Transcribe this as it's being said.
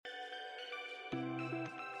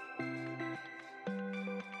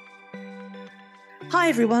Hi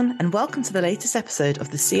everyone, and welcome to the latest episode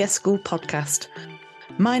of the CS School podcast.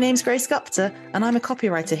 My name's Grace Gupta, and I'm a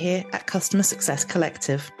copywriter here at Customer Success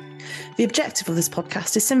Collective. The objective of this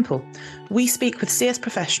podcast is simple. We speak with CS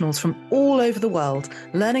professionals from all over the world,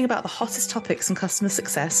 learning about the hottest topics in customer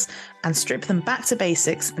success and strip them back to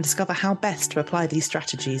basics and discover how best to apply these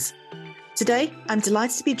strategies. Today, I'm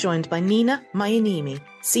delighted to be joined by Niina Majaniemi,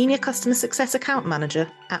 Senior Customer Success Account Manager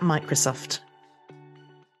at Microsoft.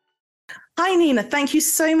 Hi, Niina. Thank you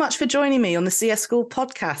so much for joining me on the CS School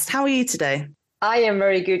podcast. How are you today? I am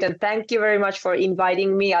very good, and thank you very much for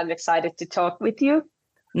inviting me. I'm excited to talk with you.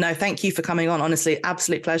 No, thank you for coming on. Honestly,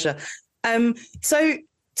 absolute pleasure. So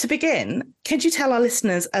to begin, could you tell our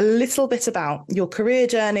listeners a little bit about your career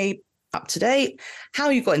journey up to date, how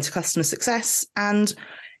you got into customer success, and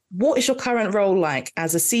what is your current role like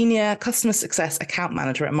as a senior customer success account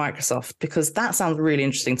manager at Microsoft? Because that sounds really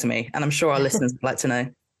interesting to me, and I'm sure our listeners would like to know.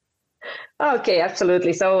 Okay,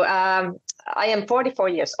 absolutely. So I am 44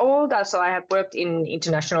 years old. So I have worked in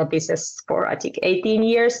international business for, I think, 18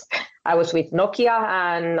 years. I was with Nokia,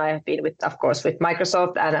 and I have been with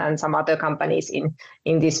Microsoft and some other companies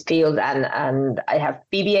in this field. And I have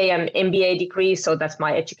BBA and MBA degrees, so that's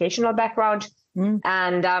my educational background.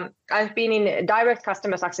 And I've been in a direct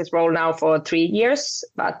customer success role now for 3 years.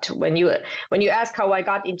 But when you ask how I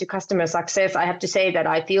got into customer success, I have to say that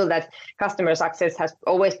I feel that customer success has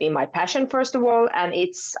always been my passion, first of all, and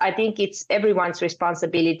I think it's everyone's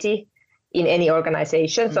responsibility in any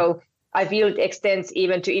organization. So I feel it extends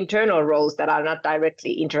even to internal roles that are not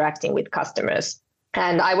directly interacting with customers.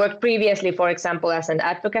 And I worked previously, for example, as an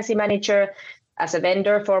advocacy manager, as a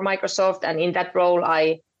vendor for Microsoft, and in that role,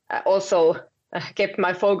 I also kept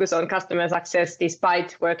my focus on customer success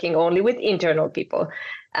despite working only with internal people.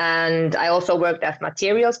 And I also worked as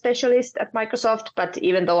material specialist at Microsoft, but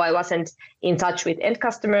even though I wasn't in touch with end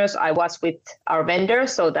customers, I was with our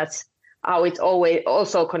vendors. So that's how it's always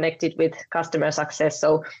also connected with customer success.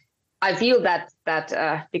 So I feel that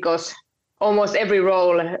because almost every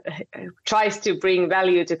role tries to bring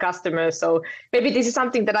value to customers. So maybe this is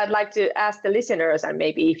something that I'd like to ask the listeners, and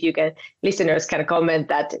maybe if listeners can comment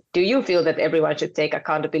that, do you feel that everyone should take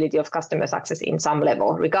accountability of customer success in some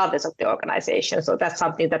level, regardless of the organization? So that's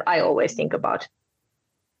something that I always think about.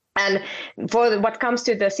 And for what comes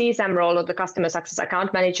to the CSAM role, or the customer success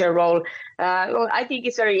account manager role, I think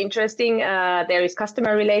it's very interesting. There is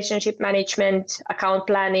customer relationship management, account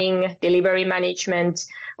planning, delivery management,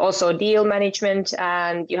 also deal management,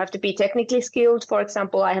 and you have to be technically skilled. For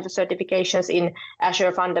example, I have certifications in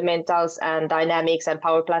Azure Fundamentals and Dynamics and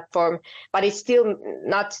Power Platform, but it's still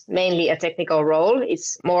not mainly a technical role.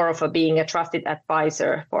 It's more of being a trusted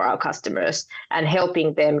advisor for our customers and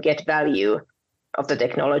helping them get value of the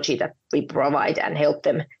technology that we provide and help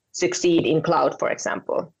them succeed in cloud, for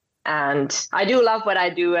example. And I do love what I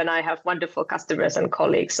do, and I have wonderful customers and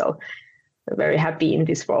colleagues, so I'm very happy in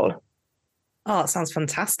this role. Oh, it sounds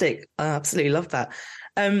fantastic. I absolutely love that.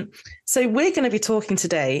 So we're going to be talking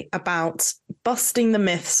today about busting the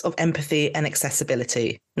myths of empathy and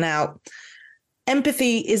accessibility. Now,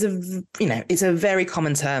 empathy is it's a very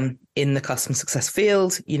common term in the customer success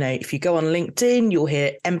field. If you go on LinkedIn, you'll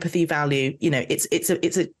hear empathy value.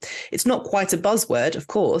 It's not quite a buzzword, of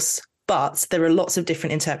course, but there are lots of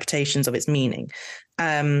different interpretations of its meaning.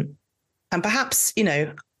 And perhaps,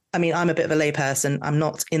 I'm a bit of a layperson. I'm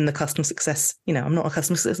not in the customer success, I'm not a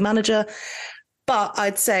customer success manager, but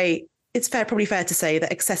I'd say it's probably fair to say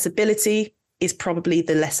that accessibility is probably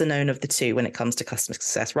the lesser known of the two when it comes to customer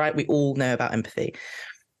success, right? We all know about empathy.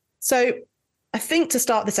 So I think to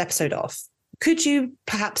start this episode off, could you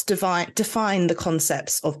perhaps define the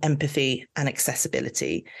concepts of empathy and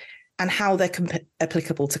accessibility and how they're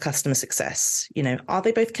applicable to customer success? Are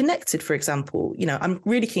they both connected, for example? I'm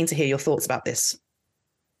really keen to hear your thoughts about this.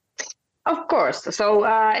 Of course. So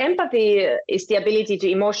empathy is the ability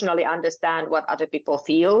to emotionally understand what other people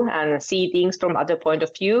feel and see things from other point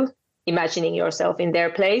of view, imagining yourself in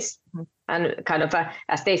their place, and kind of,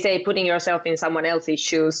 as they say, putting yourself in someone else's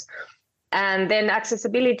shoes. And then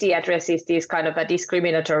accessibility addresses these kind of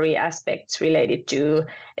discriminatory aspects related to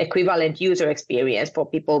equivalent user experience for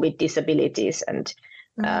people with disabilities. And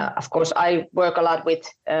of course, I work a lot with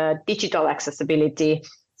digital accessibility.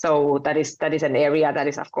 So that is an area that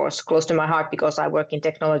is, of course, close to my heart because I work in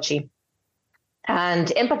technology.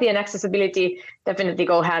 And empathy and accessibility definitely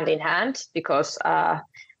go hand in hand, because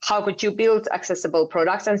how could you build accessible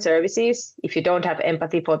products and services if you don't have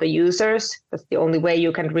empathy for the users? That's the only way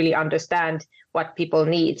you can really understand what people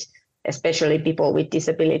need, especially people with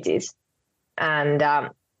disabilities. And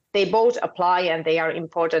they both apply, and they are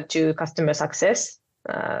important to customer success.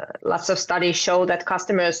 Lots of studies show that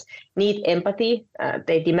customers need empathy.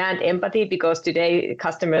 They demand empathy because today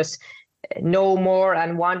customers know more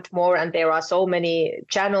and want more, and there are so many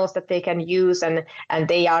channels that they can use, and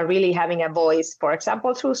they are really having a voice, for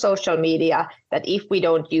example, through social media, that if we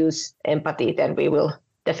don't use empathy, then we will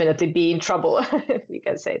definitely be in trouble. We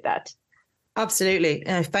can say that. Absolutely.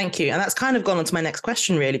 Thank you. And that's kind of gone on to my next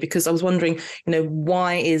question, really, because I was wondering,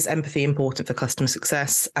 why is empathy important for customer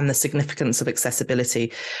success and the significance of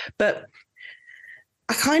accessibility? But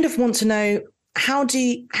I kind of want to know, how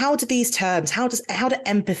do these terms, how do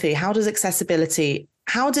empathy, how does accessibility,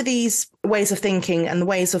 how do these ways of thinking and the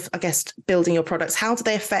ways of, I guess, building your products, how do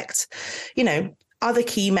they affect, other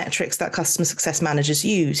key metrics that customer success managers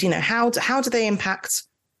use? How do they impact,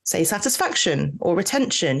 say, satisfaction or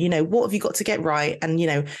retention? What have you got to get right? And,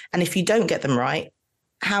 and if you don't get them right,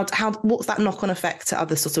 what's that knock-on effect to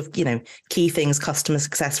other sort of, key things customer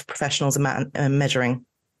success professionals are measuring?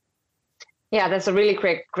 Yeah, that's a really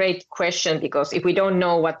great question, because if we don't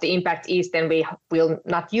know what the impact is, then we will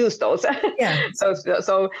not use those. Yeah. So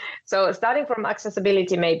starting from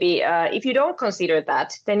accessibility, maybe if you don't consider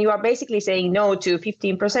that, then you are basically saying no to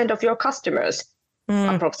 15% of your customers,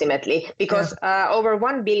 approximately, because over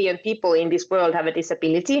 1 billion people in this world have a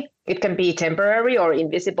disability. It can be temporary or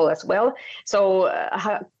invisible as well. So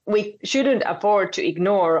we shouldn't afford to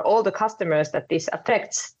ignore all the customers that this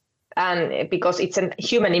affects. And because it's a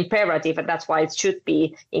human imperative, and that's why it should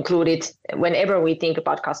be included whenever we think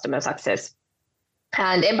about customer success.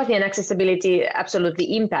 And empathy and accessibility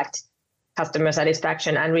absolutely impact customer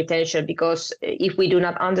satisfaction and retention, because if we do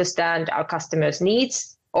not understand our customers'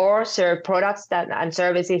 needs or serve products and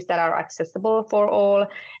services that are accessible for all,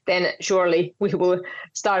 then surely we will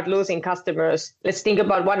start losing customers. Let's think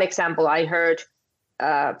about one example I heard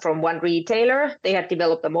from one retailer. They had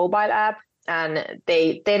developed a mobile app, and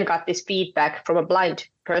they then got this feedback from a blind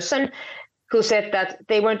person who said that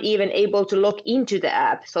they weren't even able to log into the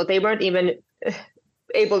app. So they weren't even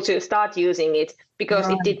able to start using it because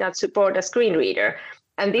it did not support a screen reader.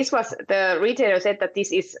 And the retailer said that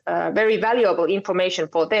this is very valuable information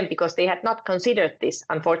for them, because they had not considered this,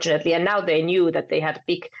 unfortunately. And now they knew that they had a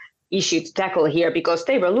big issue to tackle here, because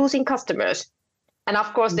they were losing customers. And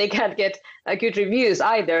of course, they can't get good reviews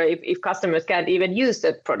either if customers can't even use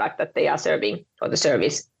the product that they are serving or the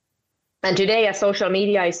service. And today, as social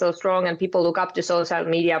media is so strong and people look up to social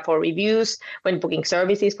media for reviews when booking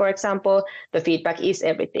services, for example, the feedback is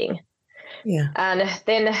everything. Yeah. And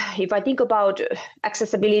then if I think about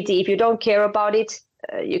accessibility, if you don't care about it,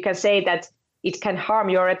 you can say that it can harm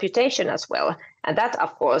your reputation as well. And that,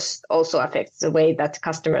 of course, also affects the way that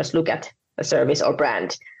customers look at a service or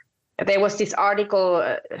brand. There was this article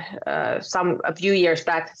a few years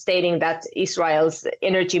back stating that Israel's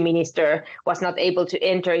energy minister was not able to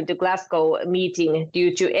enter into Glasgow meeting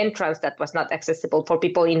due to entrance that was not accessible for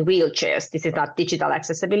people in wheelchairs. This is not digital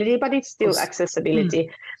accessibility, but it's still accessibility.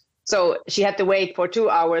 So she had to wait for 2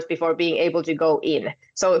 hours before being able to go in.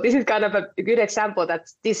 So this is kind of a good example that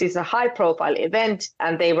this is a high-profile event,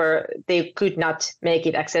 and they could not make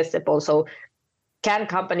it accessible. So can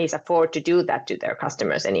companies afford to do that to their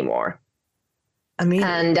customers anymore? I mean,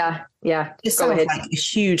 and it sounds like a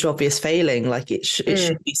huge obvious failing. Like it should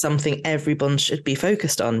be something everyone should be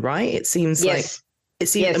focused on, right? It seems like I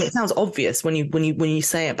mean, it sounds obvious when you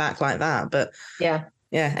say it back like that, but yeah.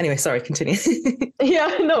 Anyway, sorry, continue.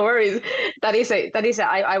 Yeah, no worries.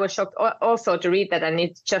 I was shocked also to read that, and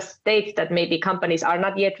it just states that maybe companies are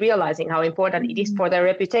not yet realizing how important it is for their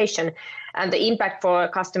reputation, and the impact for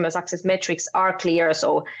customer success metrics are clear.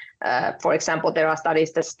 So, for example, there are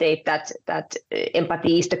studies that state that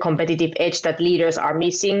empathy is the competitive edge that leaders are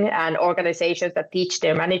missing, and organizations that teach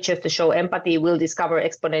their managers to show empathy will discover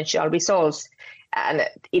exponential results. And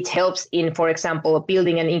it helps in, for example,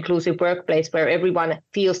 building an inclusive workplace where everyone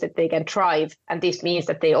feels that they can thrive. And this means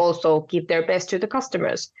that they also give their best to the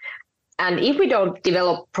customers. And if we don't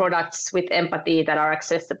develop products with empathy that are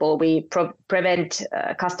accessible, we prevent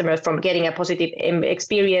customers from getting a positive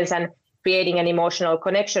experience and creating an emotional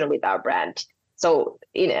connection with our brand. So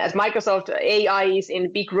at Microsoft, AI is in a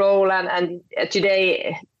big role. And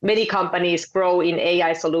today, many companies grow in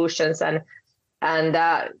AI solutions. And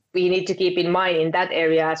we need to keep in mind in that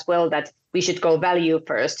area as well that we should go value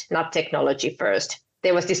first, not technology first.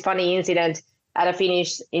 There was this funny incident at a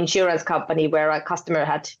Finnish insurance company where a customer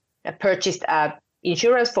had purchased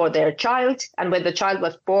insurance for their child. And when the child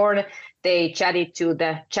was born, they chatted to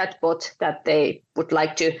the chatbot that they would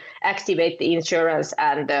like to activate the insurance.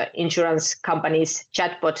 And the insurance company's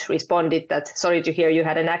chatbot responded that, sorry to hear you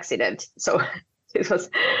had an accident. So this was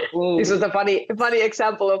a funny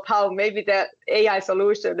example of how maybe the AI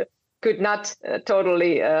solution could not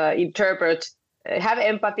totally have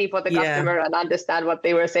empathy for the customer and understand what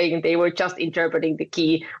they were saying. They were just interpreting the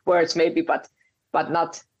key words maybe, but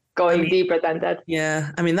not going deeper than that.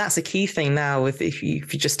 Yeah, I mean, that's a key thing now. If you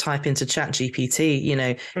just type into ChatGPT,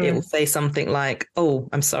 it will say something like, "Oh,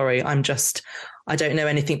 I'm sorry, I don't know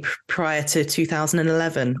anything prior to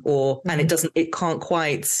 2011," and it can't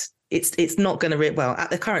quite. It's not going to well at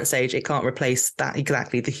the current stage. It can't replace that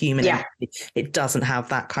exactly the human empathy. It doesn't have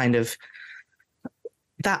that kind of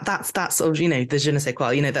that's sort of the je ne sais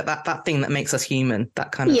quoi. That thing that makes us human.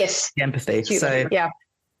 That kind of empathy. Human. So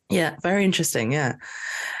yeah, very interesting. Yeah.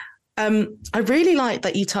 I really like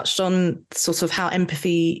that you touched on sort of how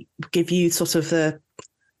empathy give you sort of a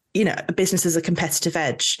business as a competitive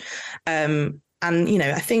edge. And,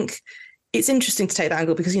 I think it's interesting to take that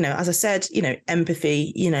angle because, as I said,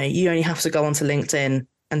 empathy, you only have to go onto LinkedIn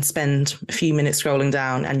and spend a few minutes scrolling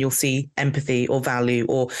down and you'll see empathy or value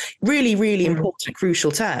or really, really important,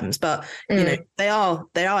 crucial terms. But, they are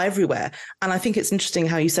everywhere. And I think it's interesting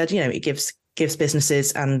how you said, it gives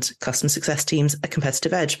businesses and customer success teams a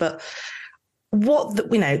competitive edge. But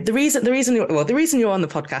the reason you're on the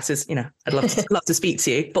podcast is, I'd love to speak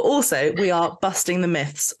to you, but also we are busting the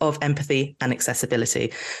myths of empathy and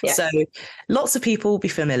accessibility. Yeah. So lots of people will be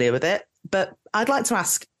familiar with it, but I'd like to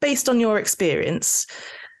ask, based on your experience,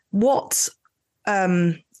 what,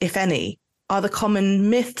 if any, are the common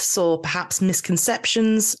myths or perhaps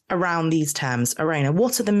misconceptions around these terms? Arena,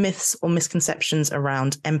 what are the myths or misconceptions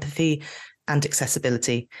around empathy and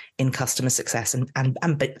accessibility in customer success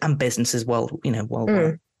and businesses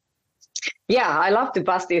worldwide? Yeah, I love to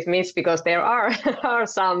bust these myths because there are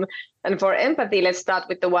some. And for empathy, let's start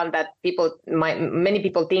with the one that many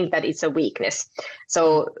people think that it's a weakness.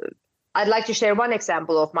 So I'd like to share one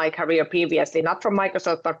example of my career previously, not from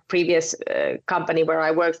Microsoft, but previous company where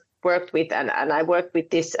I worked with, and I worked with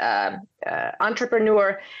this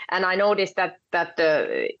entrepreneur, and I noticed that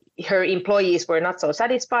her employees were not so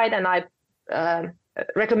satisfied, and I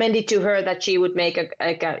recommended to her that she would make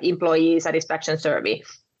a employee satisfaction survey.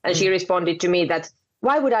 And she responded to me that,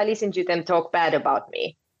 why would I listen to them talk bad about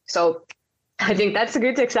me? So I think that's a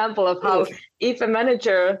good example of how if a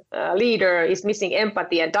manager, leader is missing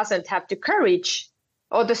empathy and doesn't have the courage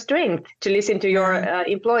or the strength to listen to your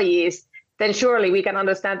employees, then surely we can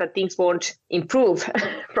understand that things won't improve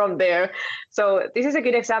from there. So this is a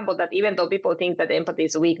good example that even though people think that empathy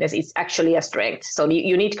is a weakness, it's actually a strength. So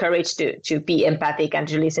you need courage to be empathic and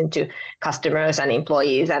to listen to customers and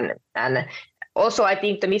employees. And also, I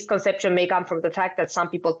think the misconception may come from the fact that some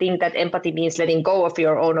people think that empathy means letting go of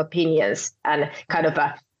your own opinions and kind of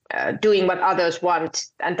doing what others want.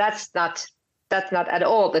 And that's not at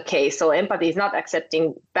all the case. So empathy is not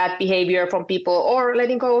accepting bad behavior from people or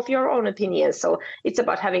letting go of your own opinions. So it's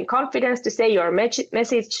about having confidence to say your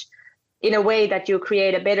message in a way that you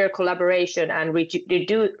create a better collaboration and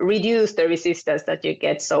reduce the resistance that you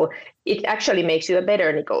get. So it actually makes you a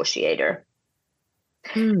better negotiator.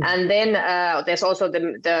 And then there's also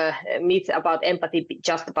the myth about empathy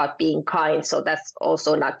just about being kind. So that's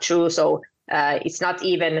also not true. So it's not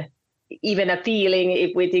even a feeling.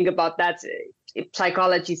 If we think about that,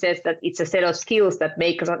 psychology says that it's a set of skills that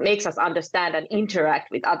makes us understand and interact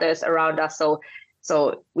with others around us.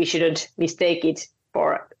 So we shouldn't mistake it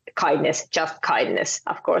for kindness, just kindness.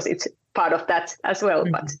 Of course, it's part of that as well.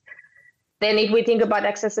 But then if we think about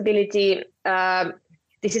accessibility,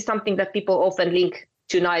 this is something that people often link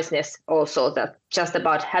to niceness also, that just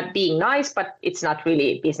about being nice, but it's not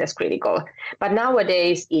really business critical. But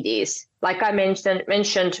nowadays it is. Like I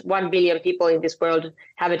mentioned 1 billion people in this world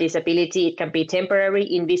have a disability. It can be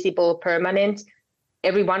temporary, invisible, permanent.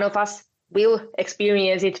 Every one of us will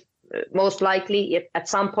experience it most likely at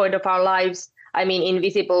some point of our lives. I mean,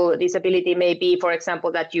 invisible disability may be, for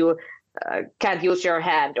example, that you can't use your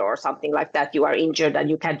hand or something like that. You are injured and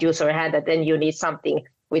you can't use your hand, and then you need something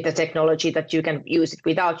with the technology that you can use it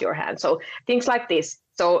without your hand. So things like this.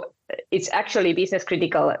 So it's actually business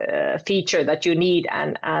critical feature that you need.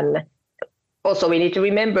 And also we need to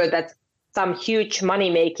remember that some huge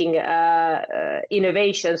money-making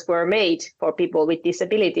innovations were made for people with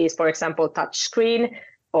disabilities. For example, touchscreen,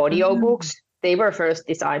 audiobooks, they were first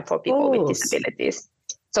designed for people with disabilities.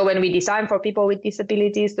 So when we design for people with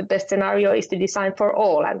disabilities, the best scenario is to design for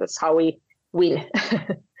all, and that's how we win.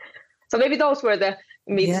 So maybe those were the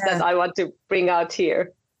myths that I want to bring out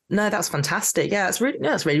here. No, that's fantastic. Yeah, it's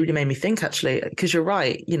really made me think, actually, because you're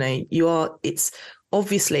right. It's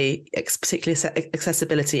obviously, particularly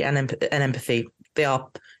accessibility and empathy.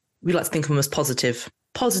 We like to think of them as positive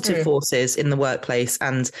forces in the workplace,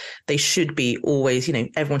 and they should be always,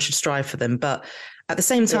 everyone should strive for them. But at the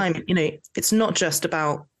same time, it's not just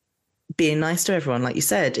about being nice to everyone. Like you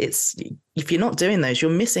said, it's if you're not doing those,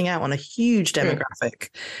 you're missing out on a huge demographic,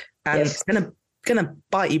 and it's gonna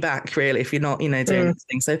bite you back really if you're not, doing these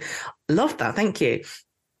things. So love that. Thank you.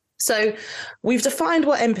 So we've defined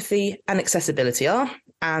what empathy and accessibility are,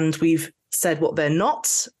 and we've said what they're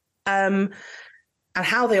not, and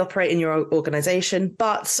how they operate in your organization.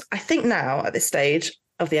 But I think now at this stage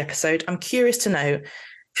of the episode, I'm curious to know,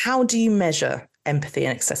 how do you measure empathy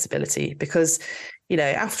and accessibility? Because,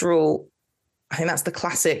 after all, I think that's the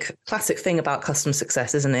classic thing about customer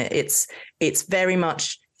success, isn't it? It's very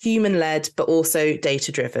much human-led, but also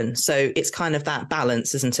data-driven. So it's kind of that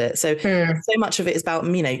balance, isn't it? So so much of it is about,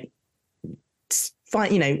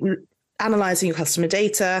 analyzing your customer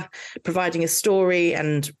data, providing a story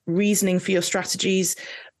and reasoning for your strategies.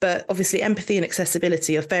 But obviously empathy and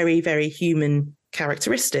accessibility are very, very human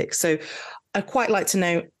characteristics. So I'd quite like to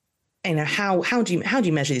know, how do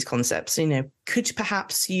you measure these concepts? Could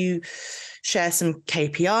perhaps you share some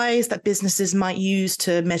KPIs that businesses might use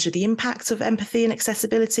to measure the impact of empathy and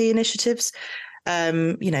accessibility initiatives,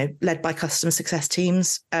 led by customer success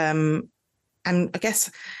teams? And I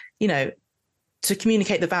guess, to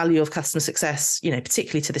communicate the value of customer success,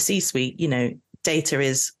 particularly to the C-suite, data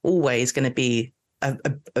is always going to be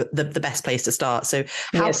the best place to start. So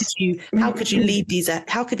how could you lead these?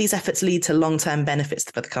 How could these efforts lead to long-term benefits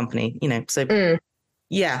for the company?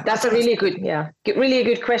 Yeah, that's a really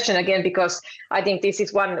good question again, because I think this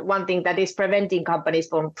is one thing that is preventing companies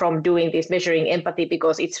from doing this, measuring empathy,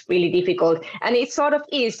 because it's really difficult, and it sort of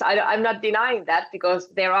is. I'm not denying that, because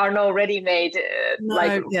there are no ready-made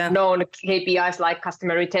known KPIs like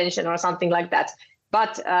customer retention or something like that.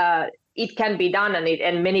 But it can be done,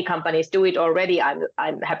 and many companies do it already.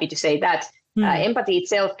 I'm happy to say that. Empathy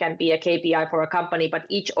itself can be a KPI for a company, but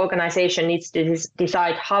each organization needs to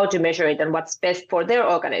decide how to measure it and what's best for their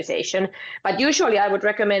organization. But usually I would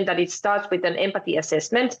recommend that it starts with an empathy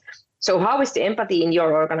assessment. So how is the empathy in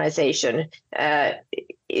your organization?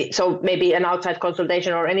 So maybe an outside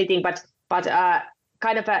consultation or anything, but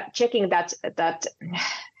kind of checking that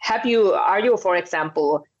are you, for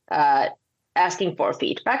example, asking for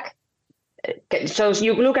feedback? So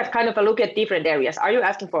you look at different areas. Are you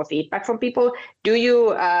asking for feedback from people? Do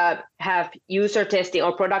you have user testing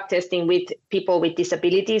or product testing with people with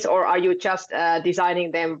disabilities, or are you just designing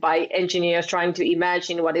them by engineers trying to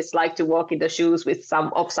imagine what it's like to walk in the shoes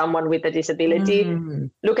of someone with a disability?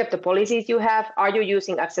 Look at the policies you have. Are you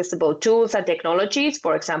using accessible tools and technologies,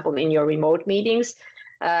 for example, in your remote meetings?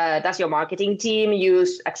 Does your marketing team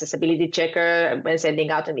use accessibility checker when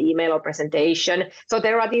sending out an email or presentation? So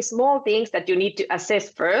there are these small things that you need to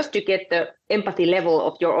assess first to get the empathy level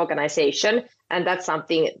of your organization. And that's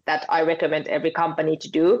something that I recommend every company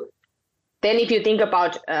to do. Then if you think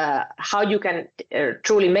about how you can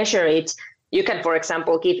truly measure it, you can, for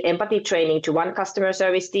example, give empathy training to one customer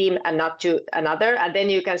service team and not to another. And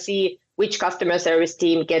then you can see which customer service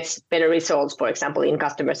team gets better results, for example, in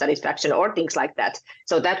customer satisfaction or things like that.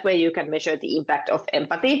 So that way you can measure the impact of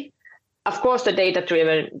empathy. Of course, the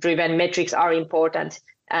data-driven metrics are important.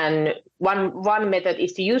 And one method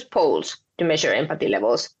is to use polls to measure empathy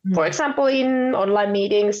levels. For example, in online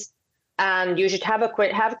meetings, and you should have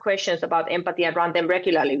questions about empathy and run them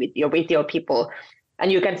regularly with your people.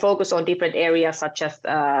 And you can focus on different areas such as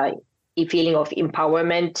a feeling of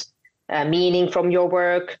empowerment, meaning from your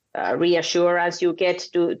work, reassurance you get.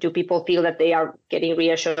 Do people feel that they are getting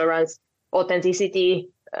reassurance? Authenticity,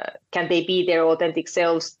 can they be their authentic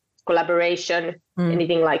selves? Collaboration,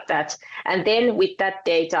 anything like that. And then with that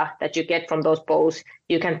data that you get from those polls,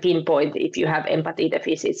 you can pinpoint if you have empathy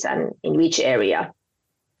deficits and in which area.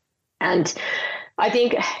 And I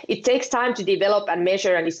think it takes time to develop and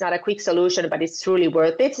measure, and it's not a quick solution, but it's truly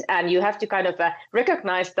worth it. And you have to kind of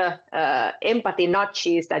recognize the empathy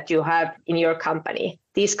nudges that you have in your company.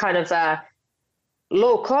 These kind of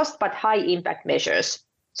low cost but high impact measures.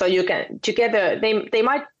 So you can together, they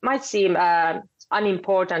might seem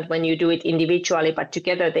unimportant when you do it individually, but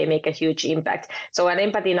together they make a huge impact. So an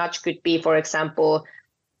empathy nudge could be, for example,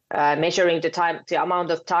 measuring the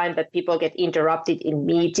amount of time that people get interrupted in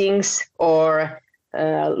meetings, or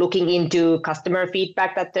looking into customer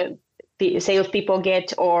feedback that the salespeople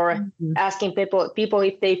get, or asking people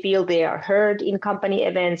if they feel they are heard in company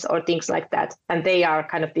events or things like that. And they are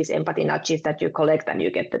kind of these empathy nudges that you collect and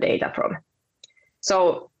you get the data from.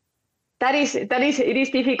 So it is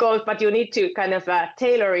difficult, but you need to kind of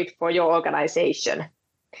tailor it for your organization.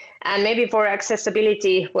 And maybe for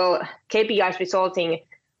accessibility, well, KPIs resulting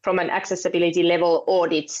from an accessibility level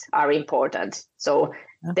audits are important. So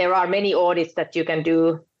there are many audits that you can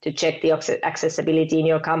do to check the accessibility in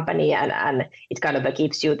your company, and it kind of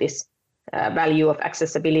gives you this value of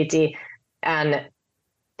accessibility. And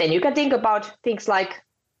then you can think about things like,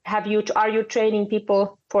 are you training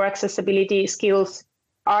people for accessibility skills?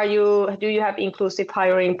 Do you have inclusive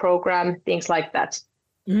hiring program? Things like that.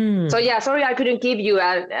 So yeah, sorry I couldn't give you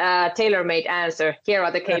a tailor-made answer. Here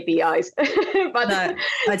are the KPIs. But no,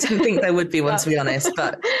 I didn't think there would be one, to be honest.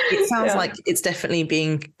 But it sounds like it's definitely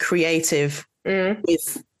being creative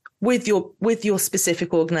with your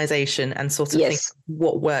specific organization and sort of think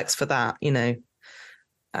what works for that.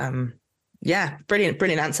 Brilliant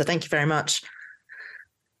answer. Thank you very much.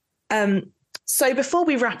 So before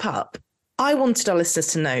we wrap up, I wanted our listeners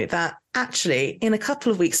to know that actually in a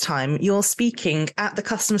couple of weeks' time, you're speaking at the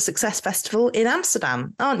Customer Success Festival in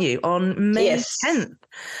Amsterdam, aren't you, on May 10th?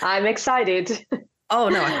 I'm excited. Oh,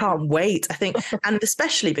 no, I can't wait. I think, and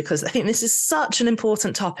especially because I think this is such an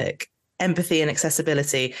important topic, empathy and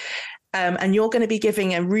accessibility. And you're going to be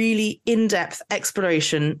giving a really in-depth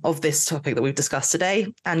exploration of this topic that we've discussed today.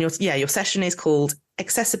 And your session is called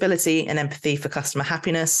Accessibility and Empathy for Customer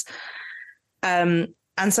Happiness.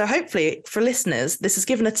 And so hopefully for listeners, this has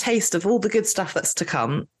given a taste of all the good stuff that's to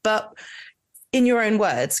come. But in your own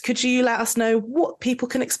words, could you let us know what people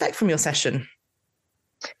can expect from your session?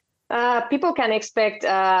 People can expect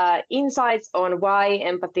insights on why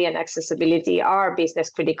empathy and accessibility are business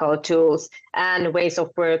critical tools and ways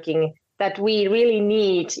of working that we really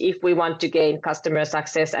need if we want to gain customer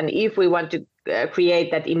success and if we want to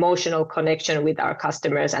create that emotional connection with our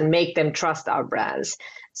customers and make them trust our brands.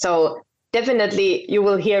 So definitely you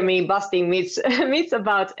will hear me busting myths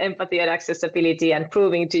about empathy and accessibility and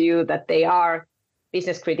proving to you that they are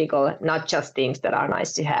business critical, not just things that are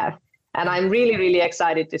nice to have. And I'm really, really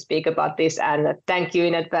excited to speak about this. And thank you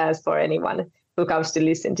in advance for anyone who comes to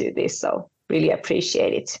listen to this. So really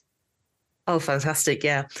appreciate it. Oh, fantastic.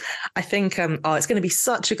 Yeah. I think it's going to be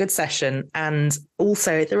such a good session. And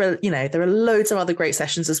also there are loads of other great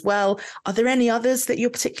sessions as well. Are there any others that you're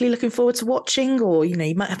particularly looking forward to watching or, you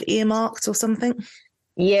might have earmarked or something?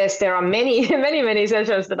 Yes, there are many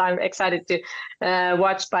sessions that I'm excited to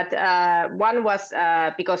watch. But one was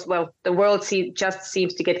because, the world just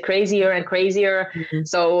seems to get crazier and crazier. Mm-hmm.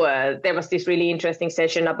 So there was this really interesting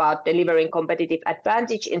session about delivering competitive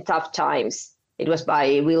advantage in tough times. It was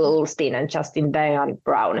by Will Ulstein and Justin Diane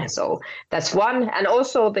Brown. So that's one. And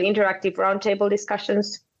also the interactive roundtable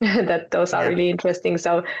discussions, those are really interesting.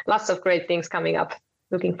 So lots of great things coming up.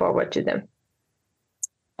 Looking forward to them.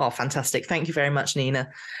 Oh, fantastic. Thank you very much, Niina.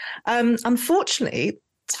 Unfortunately,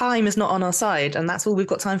 time is not on our side, and that's all we've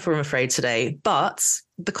got time for, I'm afraid, today. But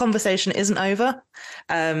the conversation isn't over.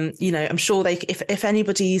 I'm sure if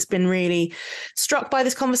anybody's been really struck by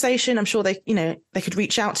this conversation, I'm sure they could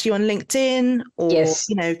reach out to you on LinkedIn or,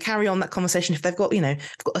 carry on that conversation if they've got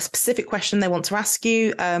a specific question they want to ask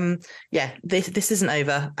you. This isn't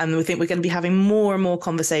over. And we think we're going to be having more and more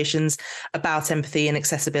conversations about empathy and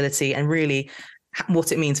accessibility and really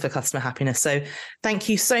what it means for customer happiness. So thank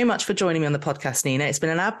you so much for joining me on the podcast, Niina. It's been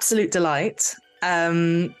an absolute delight.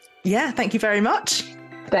 Thank you very much.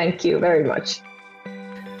 Thank you very much.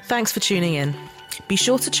 Thanks for tuning in. Be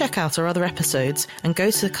sure to check out our other episodes and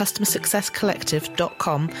go to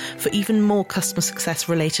customersuccesscollective.com for even more customer success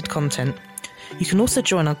related content. You can also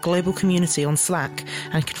join our global community on Slack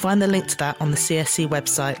and you can find the link to that on the CSC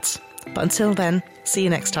website. But until then, see you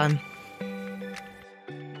next time.